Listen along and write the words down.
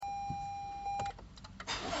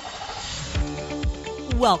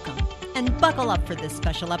Welcome, and buckle up for this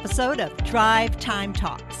special episode of Drive Time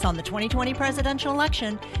Talks on the 2020 presidential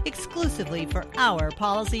election, exclusively for our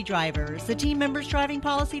policy drivers, the team members driving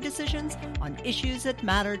policy decisions on issues that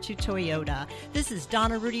matter to Toyota. This is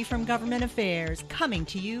Donna Rudy from Government Affairs, coming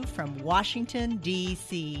to you from Washington,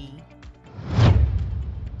 D.C.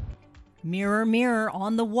 Mirror, mirror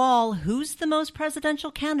on the wall, who's the most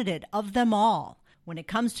presidential candidate of them all? When it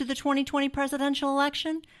comes to the 2020 presidential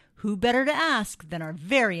election, who better to ask than our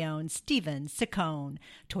very own Stephen Ciccone,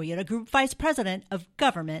 Toyota Group Vice President of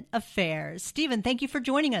Government Affairs. Stephen, thank you for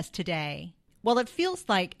joining us today. Well, it feels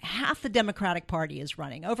like half the Democratic Party is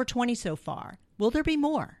running, over 20 so far. Will there be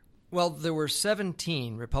more? Well, there were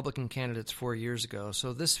 17 Republican candidates 4 years ago,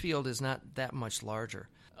 so this field is not that much larger.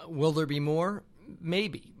 Will there be more?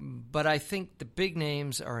 Maybe, but I think the big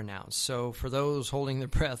names are announced. So for those holding their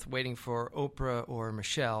breath, waiting for Oprah or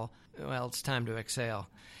Michelle, well, it's time to exhale.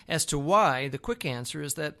 As to why, the quick answer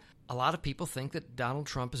is that a lot of people think that Donald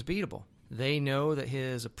Trump is beatable. They know that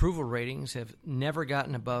his approval ratings have never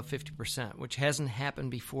gotten above 50%, which hasn't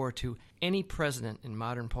happened before to any president in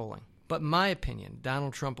modern polling. But in my opinion,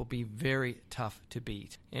 Donald Trump will be very tough to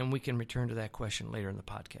beat, and we can return to that question later in the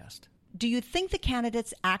podcast. Do you think the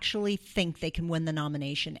candidates actually think they can win the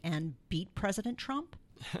nomination and beat President Trump?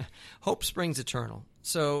 Hope springs eternal.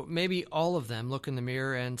 So maybe all of them look in the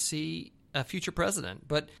mirror and see a future president.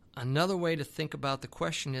 But another way to think about the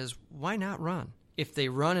question is, why not run? If they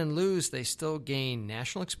run and lose, they still gain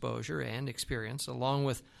national exposure and experience, along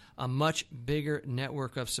with a much bigger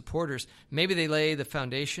network of supporters. Maybe they lay the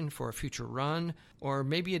foundation for a future run, or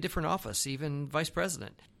maybe a different office, even vice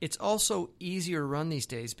president. It's also easier to run these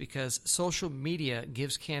days because social media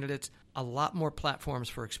gives candidates a lot more platforms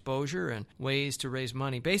for exposure and ways to raise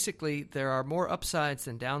money. Basically, there are more upsides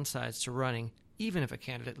than downsides to running, even if a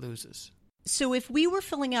candidate loses. So if we were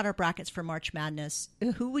filling out our brackets for March Madness,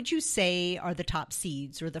 who would you say are the top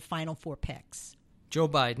seeds or the final four picks? Joe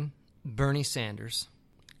Biden, Bernie Sanders,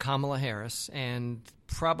 Kamala Harris, and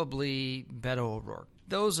probably Beto O'Rourke.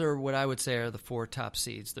 Those are what I would say are the four top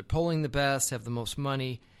seeds. They're polling the best, have the most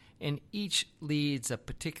money, and each leads a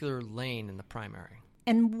particular lane in the primary.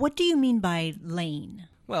 And what do you mean by lane?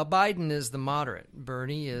 Well, Biden is the moderate.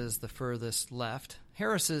 Bernie is the furthest left.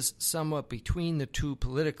 Harris is somewhat between the two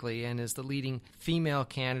politically and is the leading female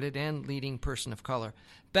candidate and leading person of color.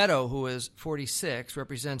 Beto, who is 46,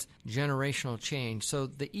 represents generational change, so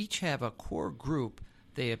they each have a core group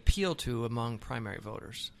they appeal to among primary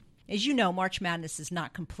voters. As you know, March Madness is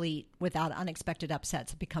not complete without unexpected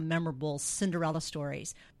upsets that become memorable Cinderella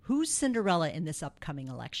stories. Who's Cinderella in this upcoming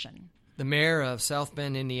election? The mayor of South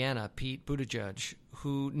Bend, Indiana, Pete Buttigieg,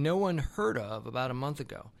 who no one heard of about a month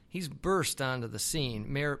ago. He's burst onto the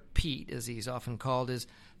scene. Mayor Pete, as he's often called, is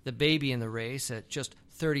the baby in the race at just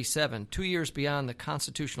 37, 2 years beyond the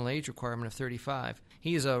constitutional age requirement of 35.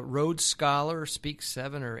 He is a Rhodes Scholar, speaks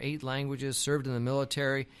 7 or 8 languages, served in the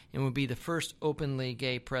military, and would be the first openly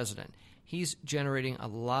gay president. He's generating a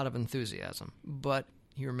lot of enthusiasm, but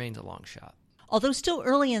he remains a long shot. Although still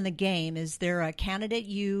early in the game, is there a candidate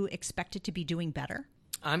you expected to be doing better?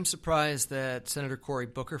 I'm surprised that Senator Cory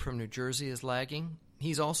Booker from New Jersey is lagging.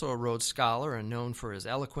 He's also a Rhodes Scholar and known for his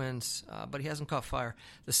eloquence, but he hasn't caught fire.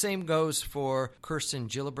 The same goes for Kirsten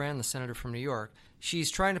Gillibrand, the senator from New York. She's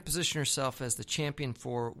trying to position herself as the champion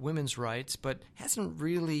for women's rights, but hasn't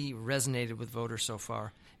really resonated with voters so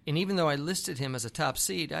far. And even though I listed him as a top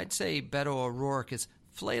seed, I'd say Beto O'Rourke is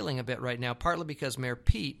flailing a bit right now, partly because Mayor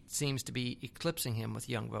Pete seems to be eclipsing him with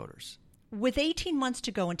young voters. With 18 months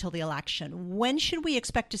to go until the election, when should we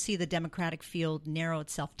expect to see the Democratic field narrow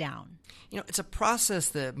itself down? You know, it's a process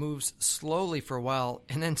that moves slowly for a while,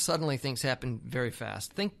 and then suddenly things happen very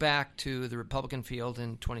fast. Think back to the Republican field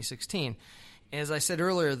in 2016. As I said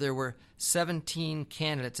earlier, there were 17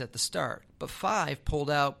 candidates at the start, but 5 pulled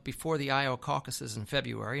out before the Iowa caucuses in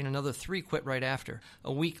February, and another 3 quit right after.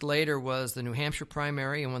 A week later was the New Hampshire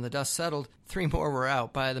primary, and when the dust settled, 3 more were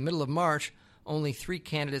out. By the middle of March, only 3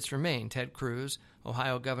 candidates remain: Ted Cruz,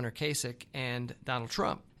 Ohio Governor Kasich, and Donald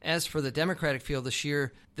Trump. As for the Democratic field this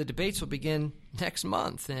year, the debates will begin next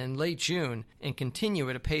month in late June and continue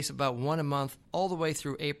at a pace of about 1 a month all the way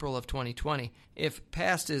through April of 2020. If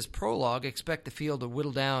past is prologue, expect the field to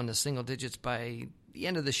whittle down to single digits by the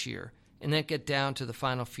end of this year and then get down to the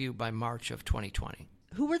final few by March of 2020.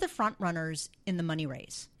 Who were the front runners in the money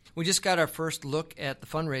race? We just got our first look at the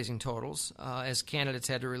fundraising totals as candidates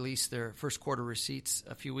had to release their first quarter receipts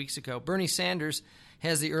a few weeks ago. Bernie Sanders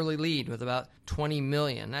has the early lead with about $20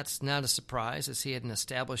 million. That's not a surprise, as he had an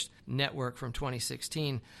established network from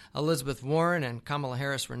 2016. Elizabeth Warren and Kamala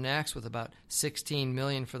Harris were next with about $16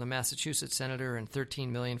 million for the Massachusetts senator and $13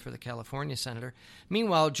 million for the California senator.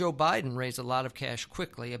 Meanwhile, Joe Biden raised a lot of cash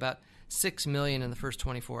quickly, about $6 million in the first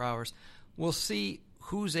 24 hours. We'll see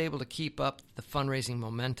who's able to keep up the fundraising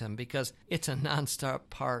momentum, because it's a nonstop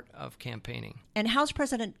part of campaigning. And how's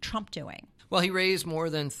President Trump doing? Well, he raised more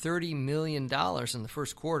than $30 million in the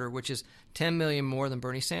first quarter, which is $10 million more than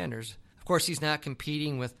Bernie Sanders. Of course, he's not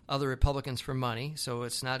competing with other Republicans for money, so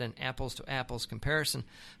it's not an apples-to-apples comparison.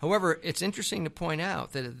 However, it's interesting to point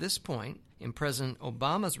out that at this point in President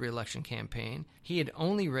Obama's re-election campaign, he had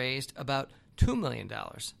only raised about $2 million.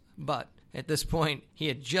 But at this point, he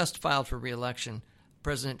had just filed for re-election.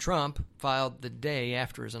 President Trump filed the day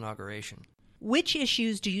after his inauguration. Which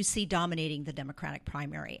issues do you see dominating the Democratic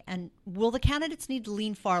primary? And will the candidates need to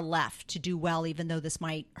lean far left to do well, even though this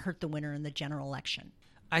might hurt the winner in the general election?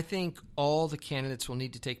 I think all the candidates will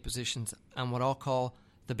need to take positions on what I'll call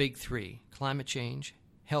the big three: climate change,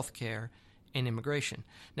 health care, and immigration.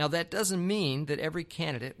 Now, that doesn't mean that every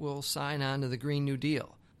candidate will sign on to the Green New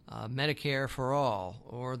Deal, Medicare for all,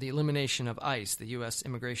 or the elimination of ICE, the U.S.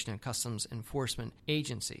 Immigration and Customs Enforcement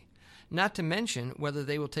Agency. Not to mention whether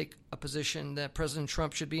they will take a position that President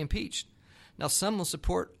Trump should be impeached. Now, some will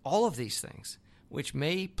support all of these things, which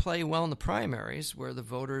may play well in the primaries where the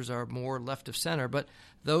voters are more left of center, but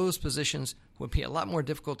those positions would be a lot more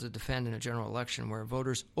difficult to defend in a general election where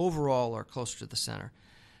voters overall are closer to the center.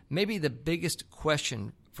 Maybe the biggest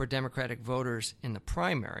question for Democratic voters in the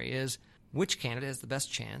primary is which candidate has the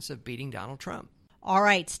best chance of beating Donald Trump. All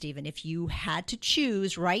right, Stephen, if you had to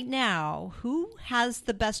choose right now, who has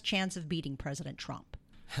the best chance of beating President Trump?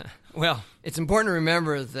 Well, it's important to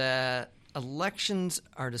remember that elections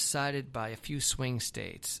are decided by a few swing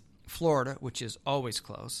states: Florida, which is always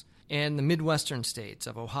close, and the Midwestern states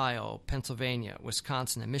of Ohio, Pennsylvania,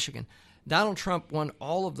 Wisconsin, and Michigan. Donald Trump won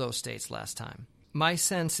all of those states last time. My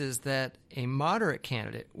sense is that a moderate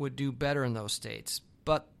candidate would do better in those states,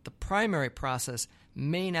 but the primary process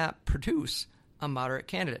may not produce a moderate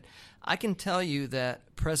candidate. I can tell you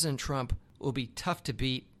that President Trump will be tough to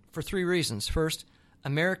beat for three reasons. First,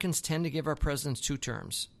 Americans tend to give our presidents 2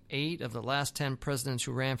 terms. 8 of the last 10 presidents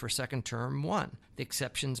who ran for second term won, the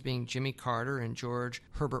exceptions being Jimmy Carter and George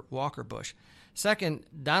Herbert Walker Bush. Second,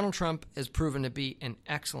 Donald Trump has proven to be an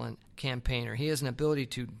excellent campaigner. He has an ability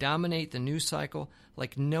to dominate the news cycle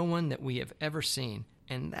like no one that we have ever seen,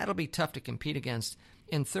 and that'll be tough to compete against.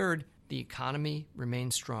 And third, the economy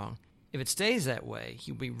remains strong. If it stays that way,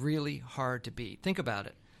 he'll be really hard to beat. Think about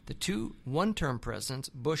it. The 2 one-term presidents,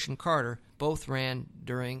 Bush and Carter, both ran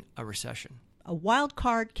during a recession. A wild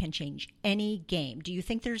card can change any game. Do you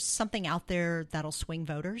think there's something out there that'll swing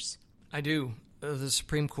voters? I do. The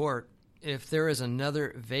Supreme Court. If there is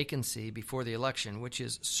another vacancy before the election, which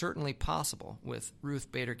is certainly possible with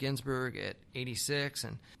Ruth Bader Ginsburg at 86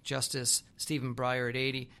 and Justice Stephen Breyer at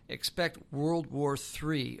 80, expect World War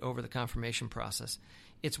III over the confirmation process.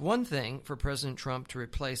 It's one thing for President Trump to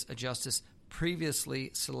replace a justice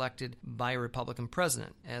previously selected by a Republican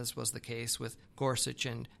president, as was the case with Gorsuch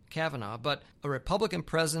and Kavanaugh, but a Republican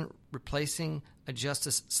president replacing a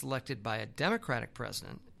justice selected by a Democratic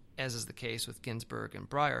president, as is the case with Ginsburg and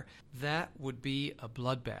Breyer, that would be a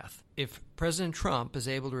bloodbath. If President Trump is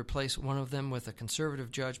able to replace one of them with a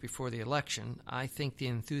conservative judge before the election, I think the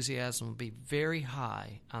enthusiasm will be very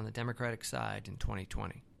high on the Democratic side in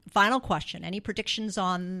 2020. Final question. Any predictions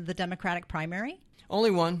on the Democratic primary?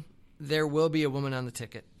 Only one. There will be a woman on the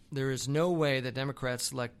ticket. There is no way that Democrats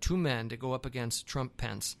select 2 men to go up against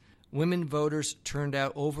Trump-Pence. Women voters turned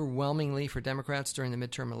out overwhelmingly for Democrats during the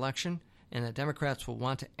midterm election, and the Democrats will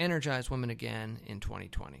want to energize women again in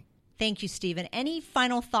 2020. Thank you, Stephen. Any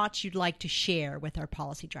final thoughts you'd like to share with our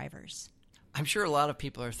policy drivers? I'm sure a lot of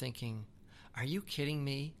people are thinking, are you kidding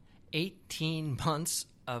me? 18 months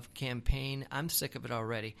of campaign. I'm sick of it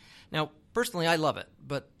already. Now, personally, I love it,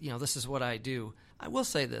 but this is what I do. I will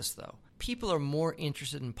say this, though. People are more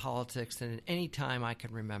interested in politics than at any time I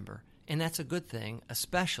can remember, and that's a good thing,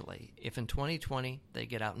 especially if in 2020 they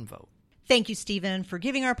get out and vote. Thank you, Stephen, for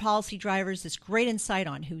giving our policy drivers this great insight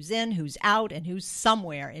on who's in, who's out, and who's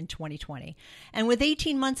somewhere in 2020. And with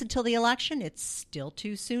 18 months until the election, it's still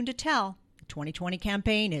too soon to tell. The 2020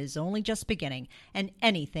 campaign is only just beginning, and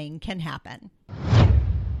anything can happen.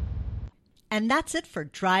 And that's it for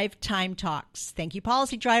Drive Time Talks. Thank you,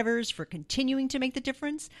 policy drivers, for continuing to make the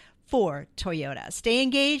difference, for Toyota. Stay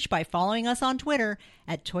engaged by following us on Twitter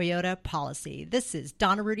at Toyota Policy. This is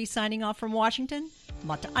Donna Rudy signing off from Washington.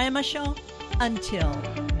 Mata Ayama Show. Until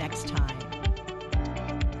next time.